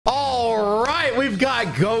we've got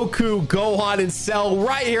Goku, Gohan, and Cell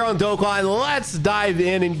right here on Dokkan. Let's dive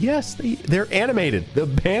in. And yes, they're animated. The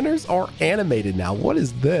banners are animated now. What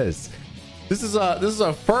is this? This is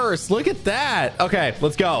a first. Look at that. Okay,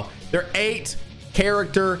 let's go. They're 8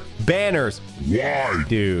 character banners. Why?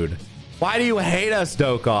 Dude, why do you hate us,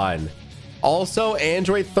 Dokkan? Also,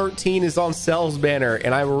 Android 13 is on Cell's banner,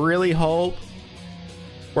 and I really hope,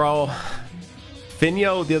 bro.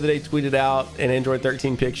 Finyo the other day tweeted out an Android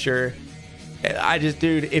 13 picture. I just,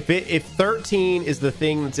 dude, if 13 is the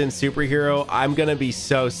thing that's in superhero, I'm gonna be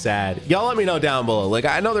so sad. Y'all let me know down below. Like,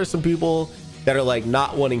 I know there's some people that are like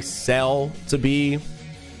not wanting Cell to be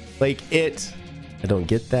like it. I don't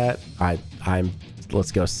get that. I'm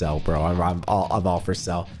let's go Cell, bro. I'm all for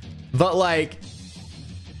Cell. But like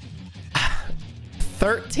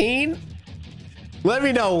 13, let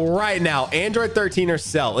me know right now. Android 13 or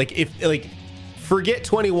Cell. Like, if like, forget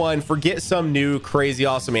 21, forget some new crazy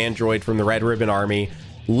awesome Android from the Red Ribbon Army.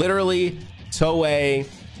 Literally, Toei,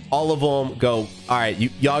 all of them go. All right,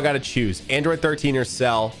 y'all got to choose Android 13 or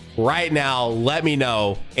Cell right now. Let me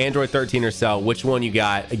know, Android 13 or Cell, which one you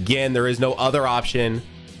got. Again, there is no other option.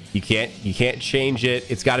 You can't change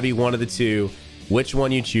it. It's got to be one of the two. Which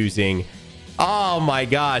one you choosing? Oh my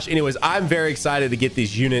gosh. Anyways, I'm very excited to get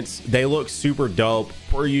these units. They look super dope.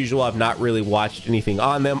 Per usual, I've not really watched anything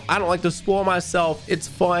on them. I don't like to spoil myself. It's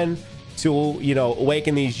fun to, you know,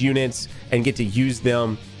 awaken these units and get to use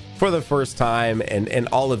them for the first time and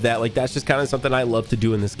all of that. Like, that's just kind of something I love to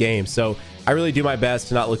do in this game. So I really do my best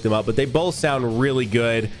to not look them up, but they both sound really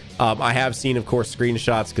good. I have seen, of course,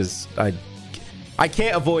 screenshots because I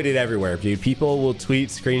can't avoid it everywhere, dude. People will tweet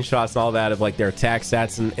screenshots and all that of like their attack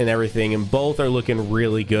stats and everything, and both are looking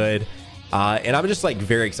really good. And I'm just like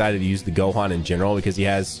very excited to use the Gohan in general because he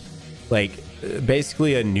has like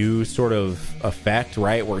basically a new sort of effect,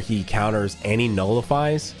 right, where he counters and he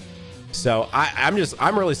nullifies. So I'm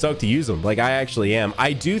really stoked to use him. Like, I actually am.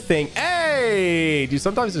 I do think, hey, dude,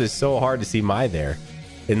 sometimes it is so hard to see my there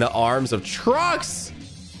in the arms of Trunks.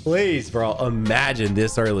 Please, bro, imagine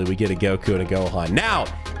this early we get a Goku and a Gohan. Now,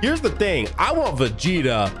 here's the thing. I want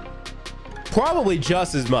Vegeta probably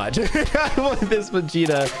just as much. I want this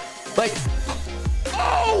Vegeta. Like,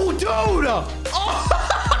 oh, dude. Oh.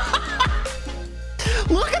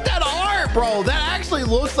 Look at that art, bro. That actually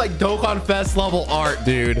looks like Dokkan Fest level art,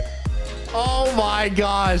 dude. Oh, my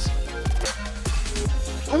gosh.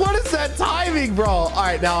 What is that timing, bro? All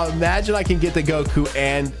right, now imagine I can get the Goku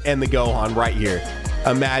and the Gohan right here.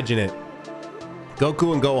 Imagine it.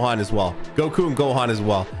 Goku and Gohan as well. Goku and Gohan as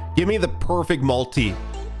well. Give me the perfect multi.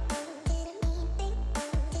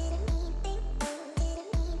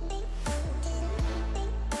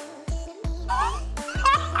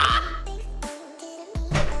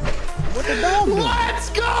 What the dog doing? Let's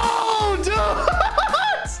go, dude.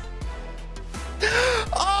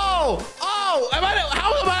 Oh, how am I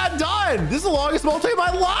not done? This is the longest multi of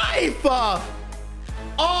my life.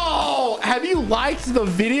 Oh, have you liked the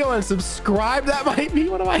video and subscribed? That might be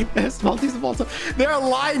one of my best multis of all time. They're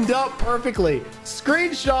lined up perfectly.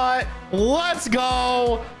 Screenshot. Let's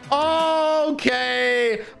go.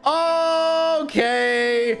 Okay.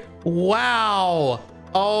 Okay. Wow.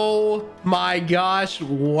 Oh my gosh.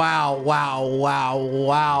 Wow,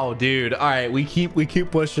 dude. All right, we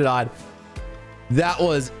keep pushing on. That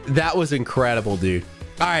was incredible, dude.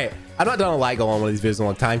 All right, I'm not done a like on one of these videos in a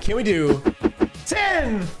long time. Can we do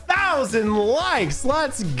 10,000 likes?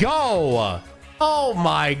 Let's go. Oh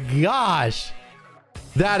my gosh,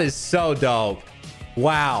 that is so dope.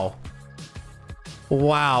 Wow.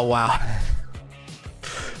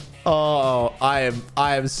 Oh, I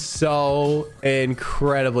am so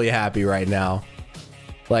incredibly happy right now.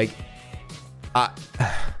 Like, I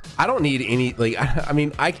don't need any, like, I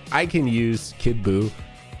mean, I can use Kid Buu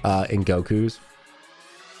in Goku's,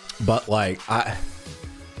 but like,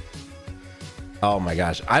 oh my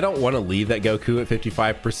gosh, I don't want to leave that Goku at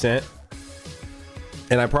 55%,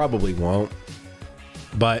 and I probably won't,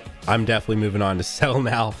 but I'm definitely moving on to Cell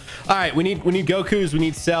now. All right, we need Gokus, we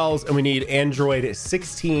need Cells, and we need Android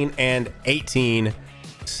 16 and 18.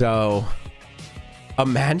 So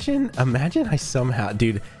imagine I somehow,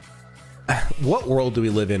 dude, what world do we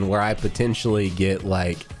live in where I potentially get,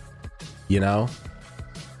 like, you know,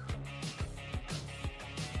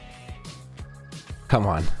 come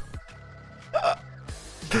on.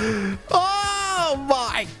 Oh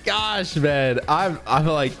my gosh, man, I'm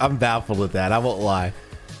like, I'm baffled with that. I won't lie.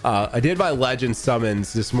 I did my legend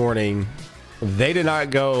summons this morning. They did not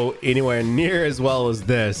go anywhere near as well as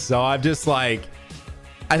this. So I'm just like,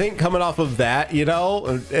 I think coming off of that, you know,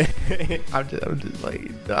 I'm just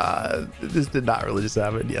like, this did not really just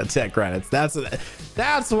happen. Yeah, tech credits. That's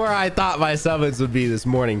where I thought my summons would be this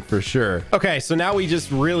morning for sure. Okay, so now we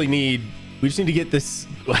just need to get this.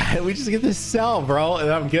 We just get this cell, bro, and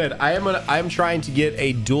I'm good. I'm trying to get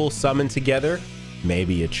a dual summon together,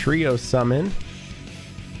 maybe a trio summon.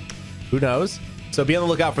 Who knows? So be on the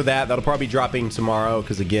lookout for that. That'll probably be dropping tomorrow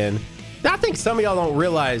because again, I think some of y'all don't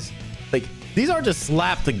realize like these are just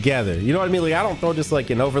slapped together. You know what I mean? Like I don't throw just like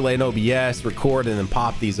an overlay in OBS, record, and then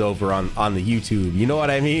pop these over on the YouTube. You know what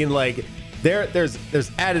I mean? Like there's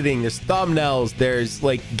editing, there's thumbnails, there's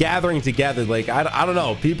like gathering together. Like I don't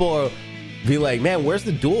know. People are be like, man, where's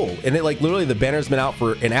the duel? And it like literally the banner's been out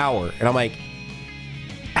for an hour, and I'm like,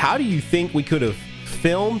 how do you think we could have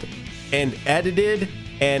filmed and edited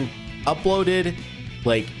and uploaded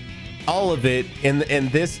like all of it in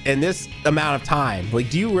this amount of time? Like,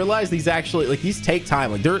 do you realize these actually like these take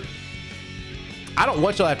time? Like I don't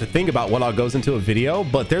want y'all to have to think about what all goes into a video,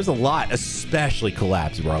 but there's a lot, especially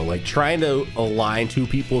collabs, bro. Like trying to align two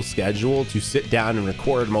people's schedule to sit down and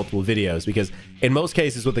record multiple videos, because in most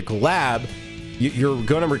cases with a collab, you're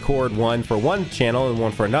going to record one for one channel and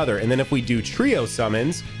one for another. And then if we do trio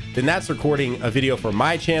summons, then that's recording a video for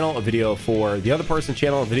my channel, a video for the other person's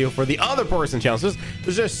channel, a video for the other person's channel. So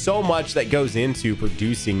there's just so much that goes into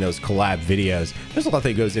producing those collab videos. There's a lot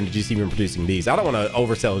that goes into just even producing these. I don't want to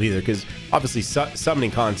oversell it either, because obviously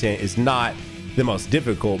summoning content is not the most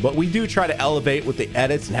difficult, but we do try to elevate with the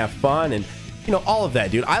edits and have fun and, you know, all of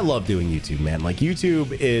that, dude. I love doing YouTube, man. Like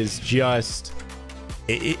YouTube is just,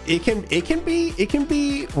 it can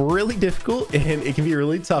be really difficult and it can be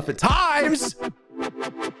really tough at times.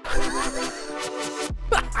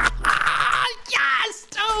 Yes,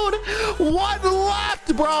 dude. One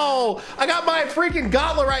left, bro. I got my freaking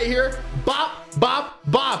gauntlet right here. Bop, bop,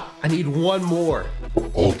 bop. I need one more.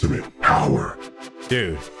 Ultimate power.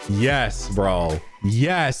 Dude, yes, bro.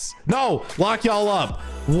 Yes. No, lock y'all up.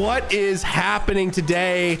 What is happening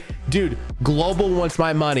today? Dude, Global wants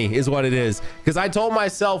my money is what it is. Because I told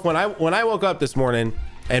myself when I woke up this morning,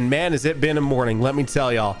 and man, has it been a morning, let me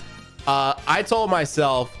tell y'all. I told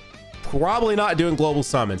myself probably not doing global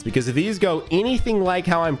summons, because if these go anything like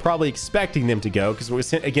how I'm probably expecting them to go, because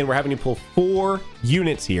we're having to pull 4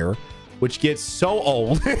 units here, which gets so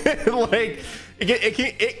old. Like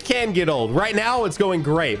it can get old. Right now it's going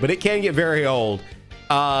great, but it can get very old.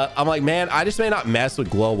 I'm like, man, I just may not mess with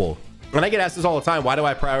global. And I get asked this all the time, why do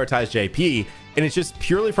I prioritize JP? And it's just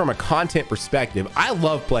purely from a content perspective. I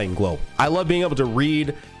love playing global. I love being able to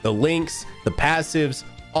read the links, the passives,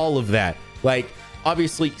 all of that. Like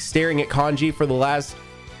obviously staring at kanji for the last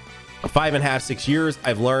 5.5, 6 years,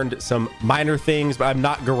 I've learned some minor things, but I'm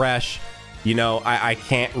not Garesh. You know, I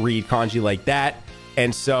can't read kanji like that.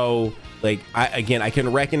 And so like, I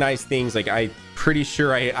can recognize things. Like I'm pretty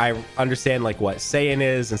sure I understand like what Saiyan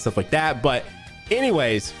is and stuff like that. But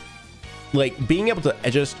anyways, like being able to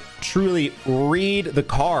just truly read the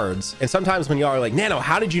cards. And sometimes when y'all are like, Nano,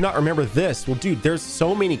 how did you not remember this? Well, dude, there's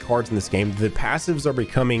so many cards in this game. The passives are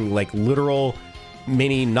becoming like literal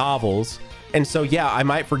mini novels. And so, yeah, I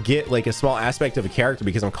might forget like a small aspect of a character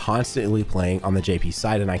because I'm constantly playing on the JP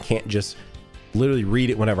side and I can't just literally read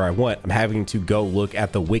it whenever I want. I'm having to go look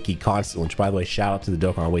at the wiki constantly, which by the way, shout out to the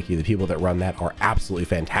Dokkan wiki. The people that run that are absolutely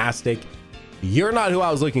fantastic. You're not who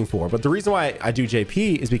I was looking for, but the reason why I do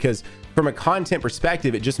JP is because from a content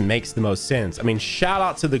perspective, it just makes the most sense. I mean, shout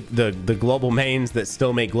out to the global mains that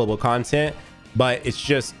still make global content, but it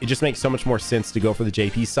just makes so much more sense to go for the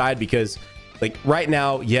JP side, because like right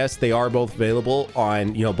now, yes, they are both available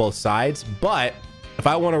on, you know, both sides, but if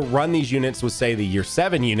I want to run these units with say the year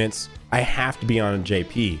 7 units, I have to be on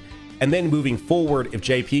JP. And then moving forward, if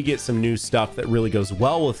JP gets some new stuff that really goes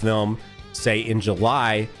well with them, say in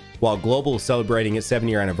July, while Global is celebrating its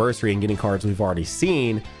 7-year anniversary and getting cards we've already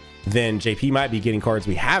seen, then JP might be getting cards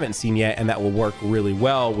we haven't seen yet, and that will work really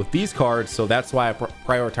well with these cards. So that's why I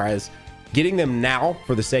prioritize getting them now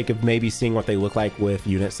for the sake of maybe seeing what they look like with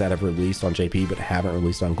units that have released on JP but haven't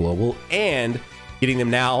released on Global, and getting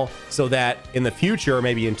them now so that in the future,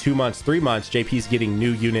 maybe in 2 months, 3 months, JP's getting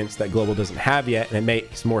new units that Global doesn't have yet, and it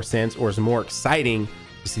makes more sense or is more exciting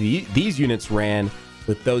to see these units ran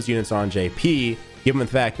with those units on JP, given the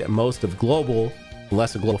fact that most of Global,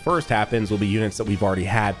 unless a Global First happens, will be units that we've already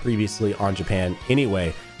had previously on Japan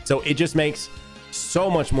anyway. So it just makes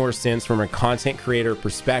so much more sense from a content creator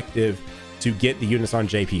perspective to get the units on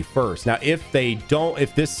JP first. Now, if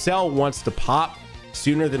this cell wants to pop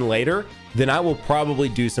sooner than later, then I will probably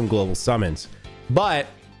do some global summons. But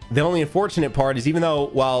the only unfortunate part is, even though,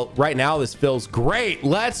 while right now this feels great,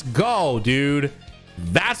 let's go, dude.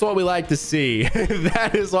 That's what we like to see.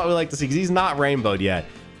 That is what we like to see, because he's not rainbowed yet.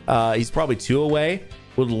 He's probably 2 away.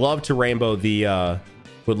 Would love to rainbow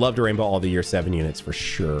all the year 7 units for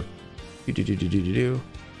sure. What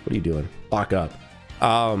are you doing? Lock up.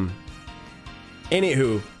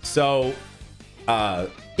 Anywho, so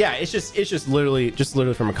yeah, it's just literally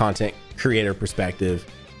from a content creator perspective,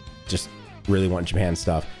 just really want Japan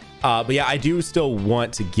stuff. But yeah, I do still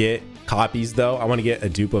want to get copies though. I want to get a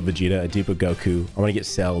dupe of Vegeta, a dupe of Goku. I want to get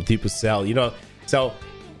Cell, dupe of Cell, you know. So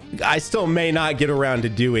I still may not get around to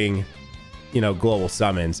doing, you know, global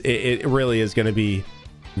summons. It really is going to be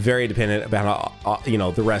very dependent about how, you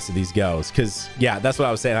know, the rest of these goes. Because yeah, that's what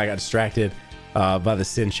I was saying. I got distracted by the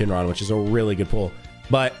Sin Shinron, which is a really good pull.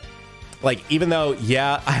 But like, even though,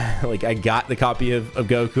 yeah, like I got the copy of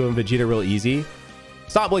Goku and Vegeta real easy.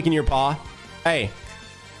 Stop licking your paw. Hey,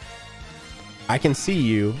 I can see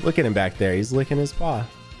you. Look at him back there. He's licking his paw.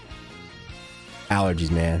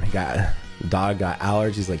 Allergies, man. Dog got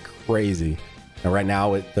allergies like crazy. And right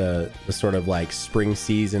now with the sort of like spring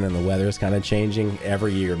season and the weather is kind of changing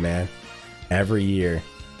every year, man. Every year,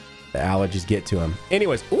 the allergies get to him.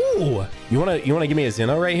 Anyways, ooh, you wanna give me a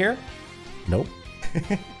Zeno right here? Nope.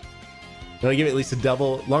 You wanna give it at least a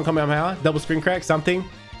double long Kamehameha, double screen crack, something?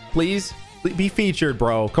 Please be featured,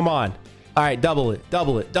 bro. Come on. All right, double it,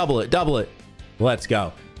 double it, double it, double it. Let's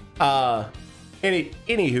go.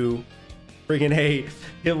 Anywho, freaking hey,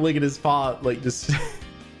 him licking his paw like just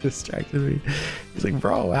distracted me. He's like,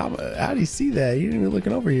 bro, how do you see that? You didn't even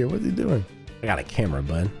looking over here. What's he doing? I got a camera,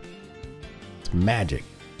 bud. It's magic.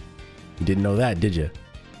 You didn't know that, did you?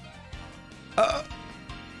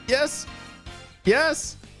 Yes.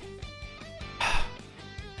 Yes.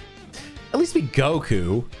 At least be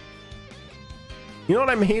Goku. You know what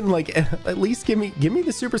I mean? Like, at least give me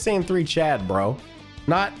the Super Saiyan 3 Chad, bro.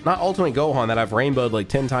 Not Ultimate Gohan that I've rainbowed like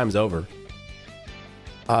 10 times over.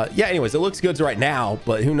 Yeah, anyways, it looks good right now,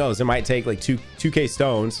 but who knows? It might take like 2K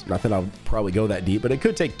stones. Not that I'll probably go that deep, but it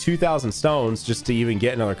could take 2,000 stones just to even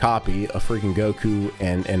get another copy of freaking Goku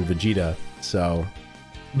and Vegeta. So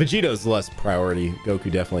Vegeta's less priority. Goku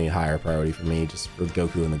definitely a higher priority for me, just for the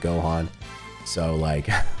Goku and the Gohan. So like,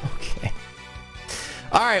 okay.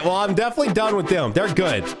 All right, well, I'm definitely done with them. They're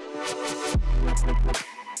good.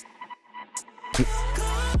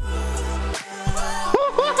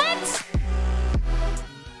 What?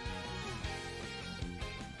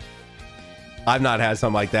 I've not had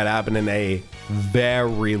something like that happen in a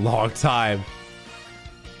very long time.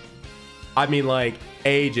 I mean, like,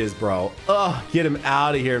 ages, bro. Ugh, get him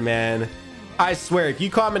out of here, man. I swear, if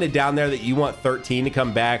you commented down there that you want 13 to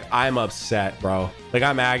come back, I'm upset, bro. Like,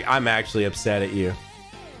 I'm actually upset at you.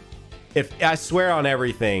 If I swear on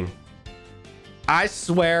everything, I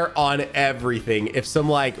swear on everything. If some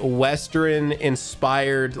like Western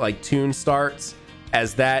inspired like tune starts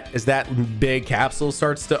as that big capsule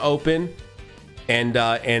starts to open, and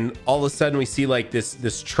all of a sudden we see like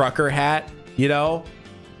this trucker hat, you know,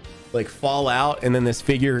 like fall out, and then this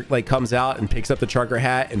figure like comes out and picks up the trucker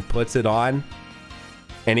hat and puts it on,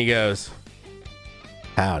 and he goes,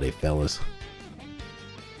 "Howdy, fellas.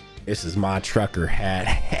 This is my trucker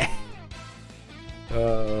hat."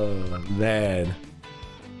 Oh man,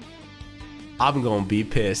 I'm gonna be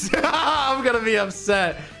pissed. I'm gonna be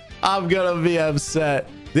upset. I'm gonna be upset,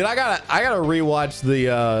 dude. I gotta rewatch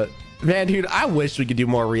the man, dude. I wish we could do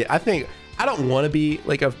more I don't want to be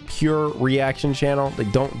like a pure reaction channel.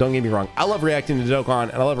 Like, don't get me wrong, I love reacting to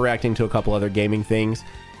Dokkan and I love reacting to a couple other gaming things,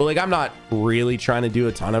 but like I'm not really trying to do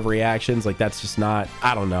a ton of reactions. Like, that's just not,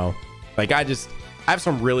 I don't know, like I have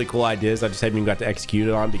some really cool ideas. I just haven't even got to execute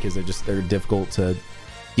it on because they're difficult to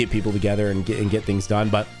get people together and get things done.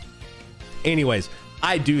 But anyways,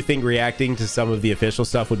 I do think reacting to some of the official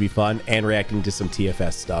stuff would be fun, and reacting to some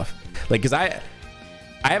TFS stuff. Like, because I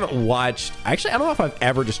haven't watched, actually I don't know if I've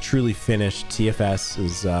ever just truly finished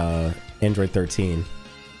TFS's Android 13.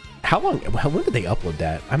 When did they upload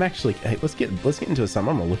that? I'm actually, hey, let's get into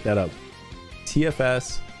something. I'm gonna look that up.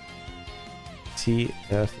 TFS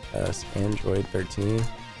Android 13.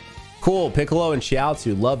 Cool. Piccolo and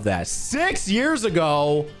Chiaotzu, love that. 6 years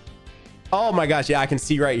ago. Oh my gosh, yeah, I can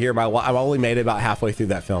see right here. I've only made it about halfway through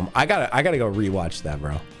that film. I gotta go rewatch that,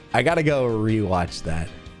 bro. I gotta go rewatch that.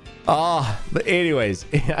 Oh, but anyways,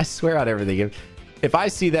 I swear on everything. If I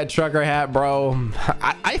see that trucker hat, bro,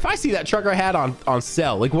 if I see that trucker hat on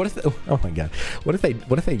Cell, like, what if? Oh my god, what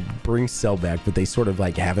if they bring Cell back, but they sort of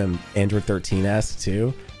like have him Android 13-esque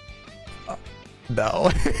too? No.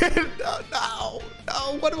 no,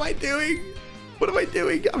 what am I doing? What am I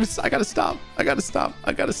doing? I gotta stop.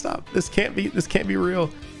 This can't be real.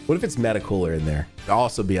 What if it's Metacooler in there? I'd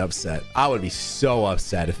also be upset. I would be so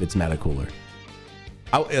upset if it's Metacooler.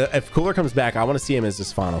 If Cooler comes back, I want to see him as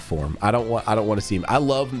his final form. I don't want to see him. I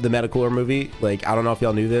love the Metacooler movie. Like, I don't know if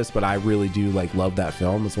y'all knew this, but I really do like love that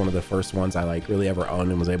film. It's one of the first ones I like really ever owned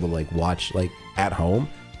and was able to like watch like at home.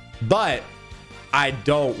 But I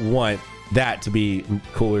don't want that to be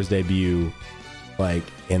Cooler's debut, like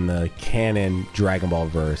in the canon Dragon Ball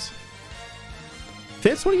verse.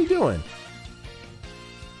 Fitz, what are you doing?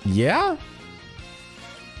 Yeah?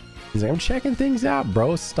 He's like, I'm checking things out,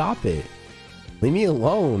 bro. Stop it. Leave me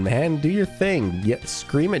alone, man. Do your thing.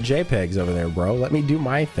 Scream at JPEGs over there, bro. Let me do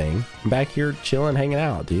my thing. I'm back here chilling, hanging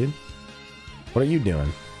out, dude. What are you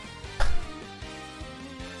doing?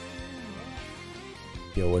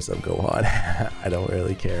 Yo, what's up, Gohan? I don't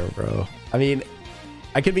really care, bro. I mean,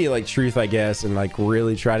 I could be like Truth, I guess, and like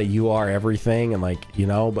really try to UR everything and like, you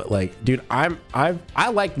know, but like, dude, I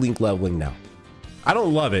like link leveling now. I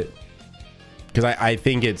don't love it because I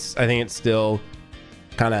think it's still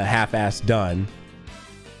kind of half-assed done,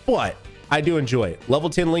 but I do enjoy it. Level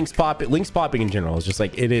 10 links popping in general is just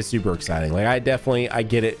like, it is super exciting. Like I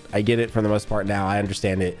get it for the most part now. I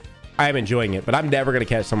understand it. I am enjoying it, but I'm never gonna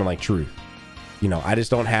catch someone like Truth. You know, I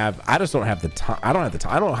just don't have the time. I don't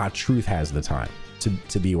know how Truth has the time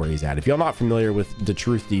to be where he's at. If y'all not familiar with the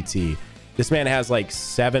Truth DT, this man has like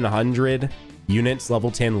 700 units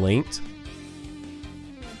level 10 linked.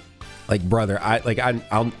 Like, brother,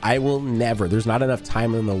 I will never, there's not enough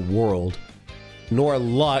time in the world nor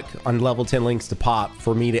luck on level 10 links to pop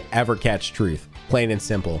for me to ever catch Truth, plain and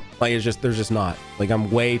simple. Like, it's just, there's just not, like,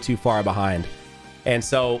 I'm way too far behind. And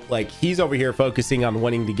so like, he's over here focusing on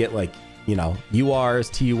wanting to get like, you know,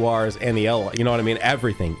 URs, TURs, and the L, you know what I mean?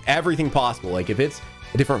 Everything possible. Like if it's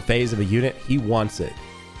a different phase of a unit, he wants it.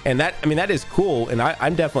 And that, I mean, that is cool. And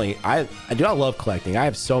I'm definitely, I love collecting. I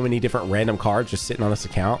have so many different random cards just sitting on this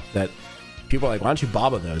account that people are like, why don't you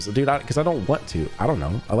baba those? Dude, because I don't want to. I don't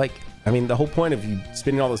know. I mean, the whole point of you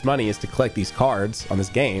spending all this money is to collect these cards on this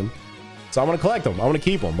game. So I want to collect them. I want to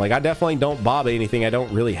keep them. Like I definitely don't baba anything I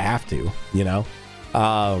don't really have to, you know?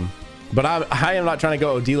 But I am not trying to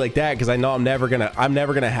go OD like that because I know I'm never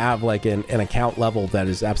gonna have like an account level that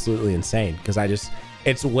is absolutely insane because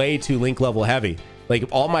it's way too link level heavy. Like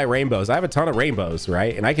all my rainbows, I have a ton of rainbows,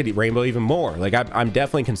 right? And I could rainbow even more. Like I'm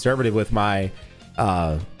definitely conservative with my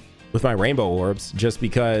rainbow orbs just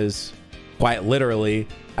because quite literally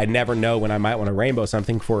I never know when I might want to rainbow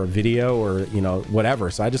something for a video or, you know, whatever.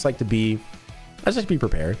 So I just like to be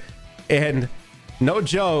prepared. And no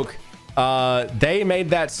joke, they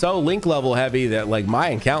made that so link level heavy that like my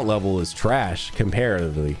account level is trash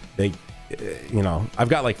comparatively. They, you know, I've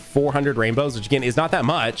got like 400 rainbows, which again is not that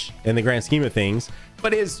much in the grand scheme of things,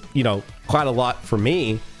 but is, you know, quite a lot for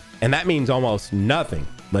me. And that means almost nothing.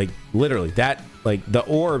 Like literally that, like the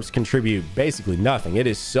orbs contribute basically nothing. It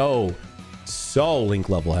is so link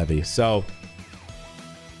level heavy. So,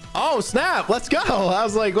 oh snap, let's go. I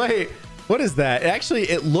was like, wait, what is that? Actually,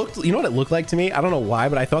 it looked, you know what it looked like to me? I don't know why,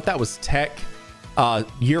 but I thought that was Tech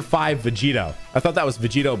Year 5 Vegito. I thought that was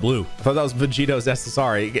Vegito Blue. I thought that was Vegito's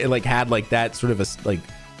SSR. It like had like that sort of a like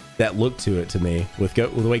that look to it to me with the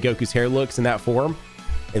way Goku's hair looks in that form.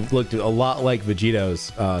 It looked a lot like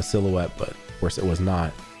Vegito's silhouette, but of course it was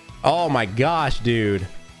not. Oh my gosh, dude.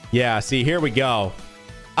 Yeah, see, here we go.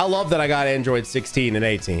 I love that I got Android 16 and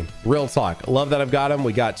 18. Real talk. I love that I've got them.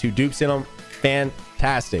 We got 2 dupes in them.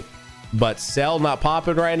 Fantastic. But Cell not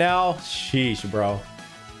popping right now. Sheesh, bro.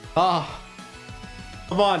 Oh,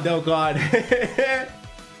 come on, Dokkan.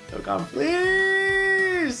 Dokkan,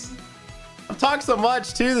 please. I'm talking so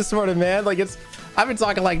much too this morning, man. Like I've been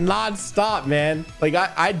talking like non-stop, man. Like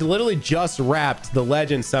I literally just wrapped the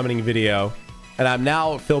legend summoning video and I'm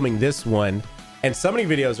now filming this one, and summoning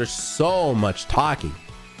videos are so much talking,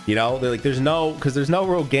 you know. They're like there's no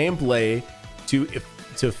real gameplay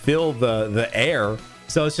to fill the air.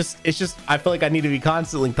 So it's just I feel like I need to be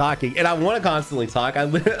constantly talking, and I want to constantly talk.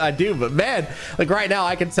 I do, but man, like right now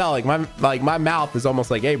I can tell like my mouth is almost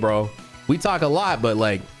like, hey bro, we talk a lot, but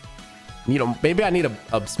like, you know, maybe I need a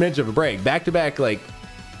smidge of a break. Back to back like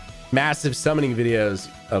massive summoning videos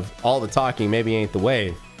of all the talking maybe ain't the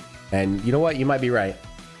way. And you know what, you might be right.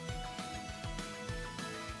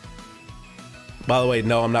 By the way,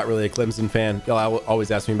 no, I'm not really a Clemson fan. Y'all always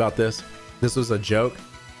ask me about this. This was a joke,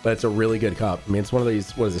 but it's a really good cup. I mean, it's one of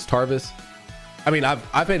these, what is this, Tarvis? I mean,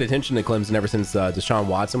 I've paid attention to Clemson ever since Deshaun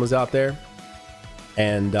Watson was out there.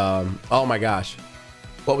 And oh my gosh,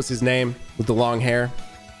 what was his name with the long hair?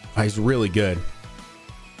 Oh, he's really good.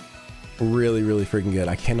 Really, really freaking good.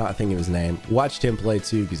 I cannot think of his name. Watched him play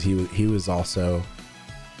too, because he was also...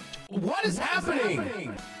 What is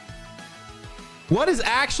happening? What is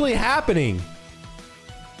actually happening?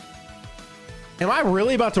 Am I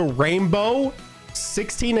really about to rainbow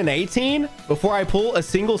 16 and 18 before I pull a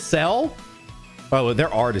single cell. Oh,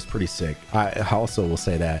 their art is pretty sick. I also will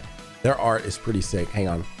say that their art is pretty sick. Hang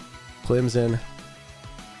on. Clemson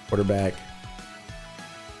quarterback.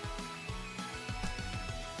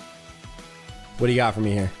 What do you got for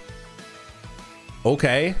me here?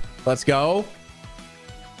 Okay, let's go.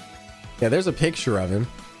 Yeah, there's a picture of him.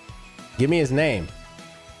 Give me his name.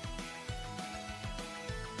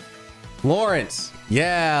 Lawrence.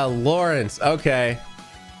 Yeah, Lawrence. Okay.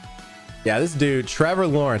 Yeah, this dude, Trevor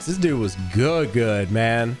Lawrence, this dude was good,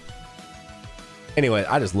 man. Anyway,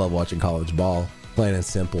 I just love watching college ball, plain and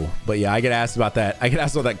simple. But yeah, I get asked about that. I get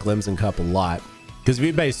asked about that Clemson Cup a lot because if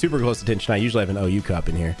you pay super close attention, I usually have an OU Cup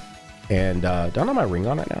in here. And don't I have my ring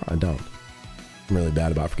on right now? I don't. I'm really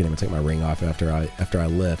bad about forgetting to take my ring off after I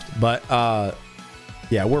lift. But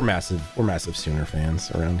yeah, we're massive Sooner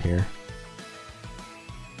fans around here.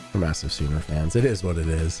 We're massive Sooner fans. It is what it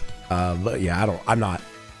is. But yeah, I'm not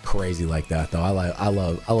crazy like that though. I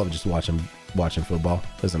love just watching football.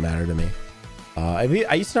 Doesn't matter to me. I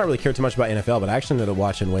used to not really care too much about NFL, but I actually ended up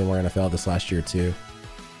watching way more NFL this last year too.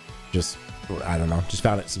 Just, I don't know, just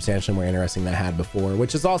found it substantially more interesting than I had before,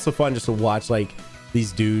 which is also fun just to watch like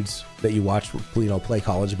these dudes that you watch, you know, play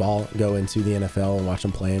college ball, go into the NFL and watch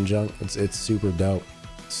them play and junk. It's super dope.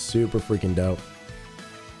 Super freaking dope.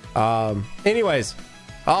 Anyways,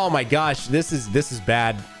 oh my gosh, this is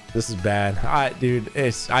bad. This is bad. Dude,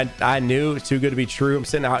 I knew it's too good to be true. I'm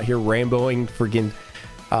sitting out here rainbowing freaking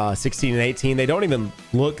 16 and 18. They don't even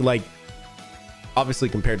look like, obviously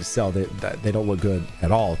compared to Cell, they don't look good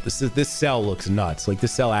at all. This Cell looks nuts. Like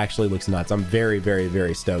this Cell actually looks nuts. I'm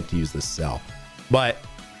very stoked to use this Cell. But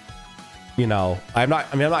you know, I'm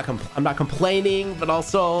not complaining, but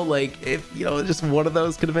also like if, you know, just one of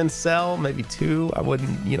those could have been Cell, maybe two, I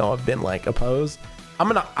wouldn't, you know, have been like opposed. I'm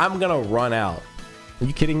gonna run out. Are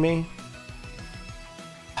you kidding me?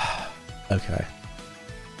 Okay.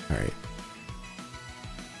 All right.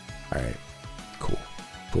 Cool.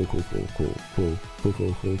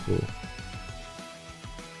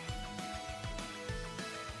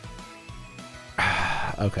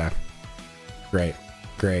 Okay.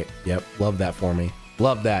 Great. Yep. Love that for me.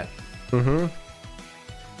 Love that.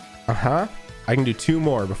 I can do 2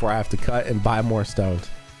 more before I have to cut and buy more stones.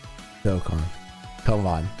 Dokkan. Come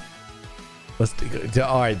on. Let's do.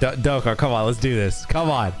 All right, Dokkan. Come on. Let's do this. Come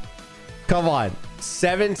on.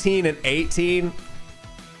 17 and 18.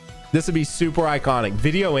 This would be super iconic.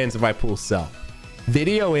 Video ends if I pull Cell.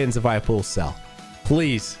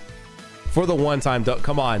 Please. For the one time,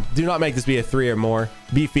 come on. Do not make this be a 3 or more.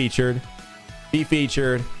 Be featured.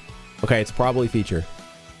 Okay, it's probably featured.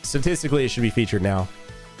 Statistically, it should be featured now.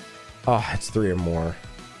 Oh, it's 3 or more.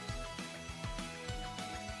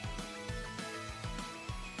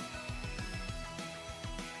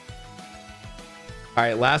 All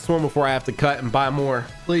right, last one before I have to cut and buy more.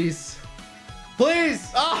 Please.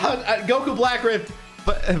 Oh, Goku Black Rift.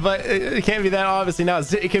 But it can't be that, obviously. Now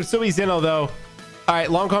it can still be Zeno though. All right,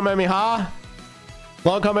 long Kamehameha.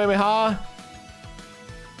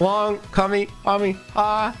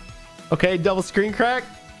 Okay, double screen crack.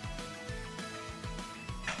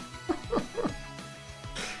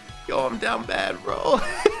 Yo, I'm down bad, bro.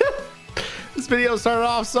 This video started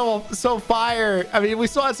off so fire. I mean, we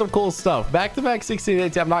still had some cool stuff. Back-to-back 16 and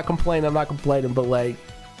 18. I'm not complaining, but like,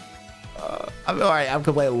 all right, I'm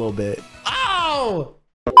complaining a little bit. Oh!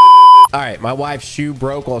 All right, my wife's shoe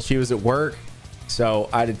broke while she was at work, so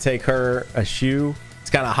I had to take her a shoe. It's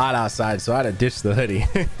kind of hot outside, so I had to ditch the hoodie.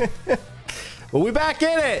 But we back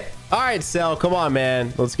in it. All right, Cell, come on,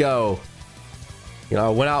 man, let's go. You know,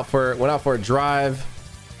 I went out for a drive,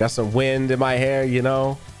 got some wind in my hair. You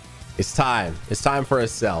know, it's time for a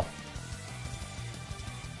Cell.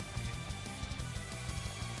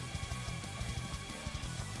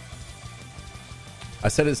 I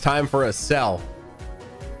said it's time for a Cell.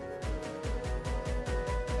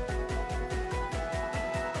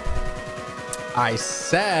 I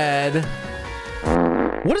said,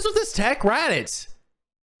 what is with this tech Raditz?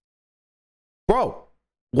 Bro,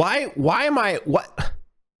 why am I, what?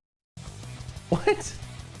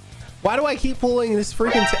 Why do I keep pulling this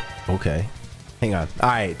freaking okay, hang on. All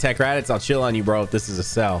right, tech Raditz, I'll chill on you, bro, if this is a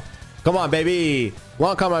Cell. Come on, baby.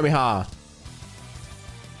 Long Kamehameha.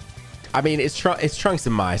 I mean, it's Trunks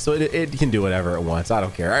and Mai, so it can do whatever it wants. I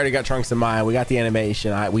don't care. I already got Trunks and Mai. We got the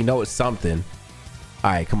animation. We know it's something.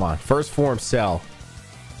 All right, come on. First form Cell.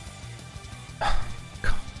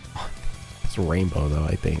 Come on. It's a rainbow, though,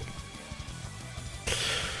 I think.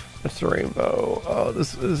 It's a rainbow. Oh,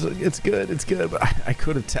 it's good. It's good. But I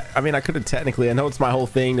could have. I could have technically. I know it's my whole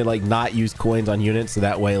thing to like not use coins on units, so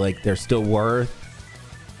that way like they're still worth.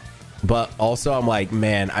 But also I'm like,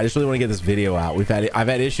 man, I just really want to get this video out. I've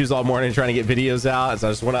had issues all morning trying to get videos out. And so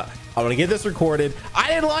I want to get this recorded. I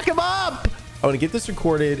didn't lock him up. I want to get this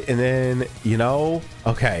recorded and then, you know,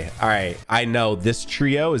 okay. All right. I know this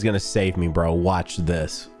trio is going to save me, bro. Watch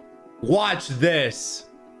this. Watch this.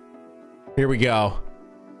 Here we go.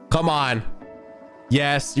 Come on.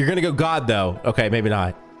 Yes. You're going to go God though. Okay. Maybe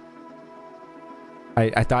not.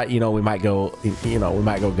 I thought, you know, we might go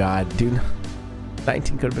God, dude.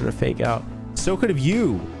 19 could have been a fake out. So could have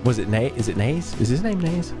you. Was it Nay? Is it Nays? Is his name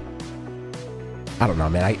Nays? I don't know,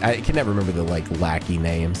 man. I can never remember the like lackey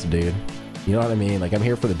names, dude. You know what I mean? Like I'm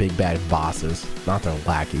here for the big bad bosses, not the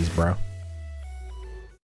lackeys, bro.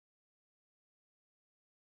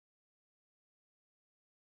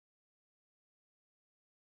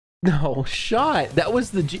 No shot. That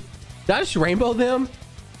was the Did I just rainbow them?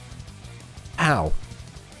 How?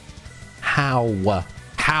 How?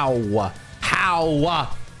 How?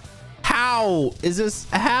 How is this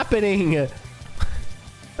happening?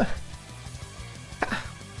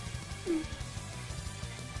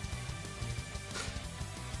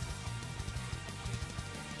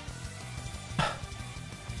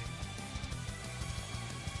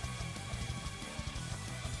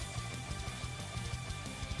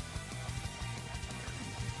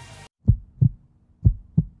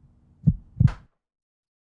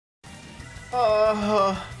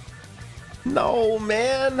 No,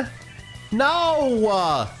 man.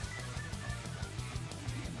 No.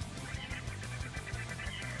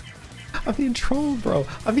 I'm being trolled, bro.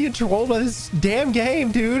 I'm being trolled by this damn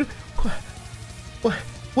game, dude.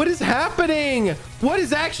 What is happening? What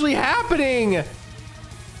is actually happening?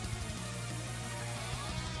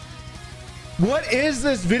 What is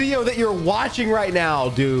this video that you're watching right now,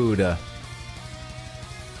 dude?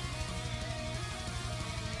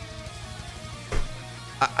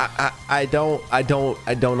 I don't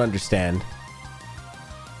understand.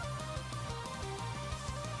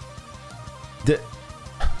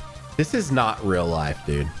 This is not real life,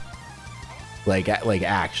 dude. Like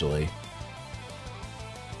actually.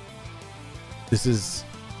 This is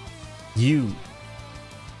you.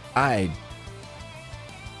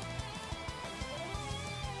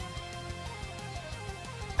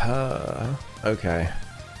 Okay.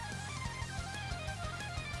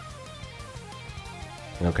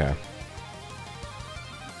 Okay.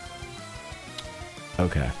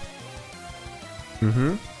 Okay.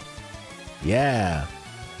 Mm-hmm. Yeah.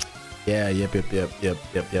 Yeah.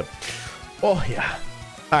 Yep. Oh yeah.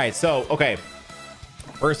 All right. So, okay.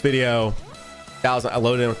 First video, 1,000. I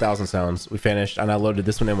loaded in with 1,000 stones. We finished, and I loaded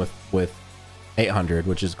this one in with 800,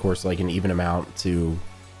 which is of course like an even amount to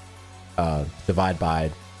divide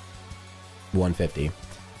by 150.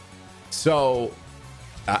 So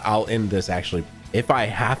I'll end this actually. If I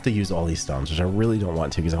have to use all these stones, which I really don't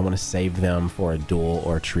want to because I want to save them for a duel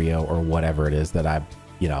or a trio or whatever it is that I,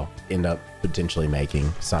 you know, end up potentially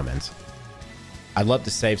making summons. I'd love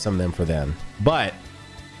to save some of them for them. But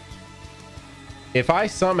if I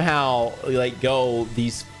somehow like go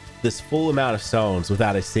this full amount of stones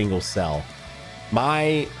without a single cell,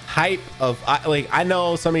 my hype of I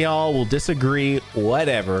know some of y'all will disagree,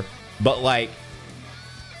 whatever, but like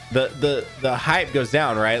the hype goes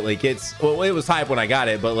down, right? Like it was hype when I got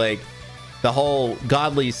it, but like the whole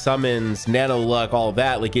godly summons, nano luck, all of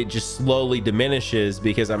that, like it just slowly diminishes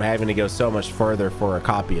because I'm having to go so much further for a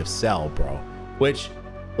copy of Cell, bro. Which,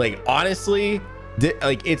 like, honestly,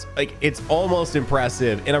 it's almost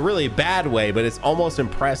impressive in a really bad way, but it's almost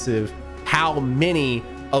impressive how many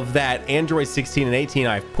of that Android 16 and 18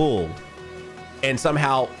 I've pulled and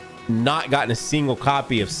somehow not gotten a single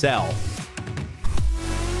copy of Cell.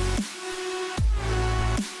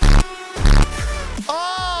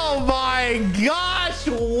 Oh my gosh,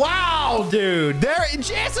 wow, dude, there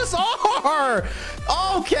chances are.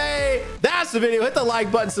 Okay, that's the video. Hit the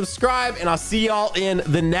like button, subscribe, and I'll see y'all in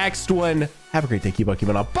the next one. Have a great day. Keep on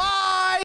keeping on. Bye.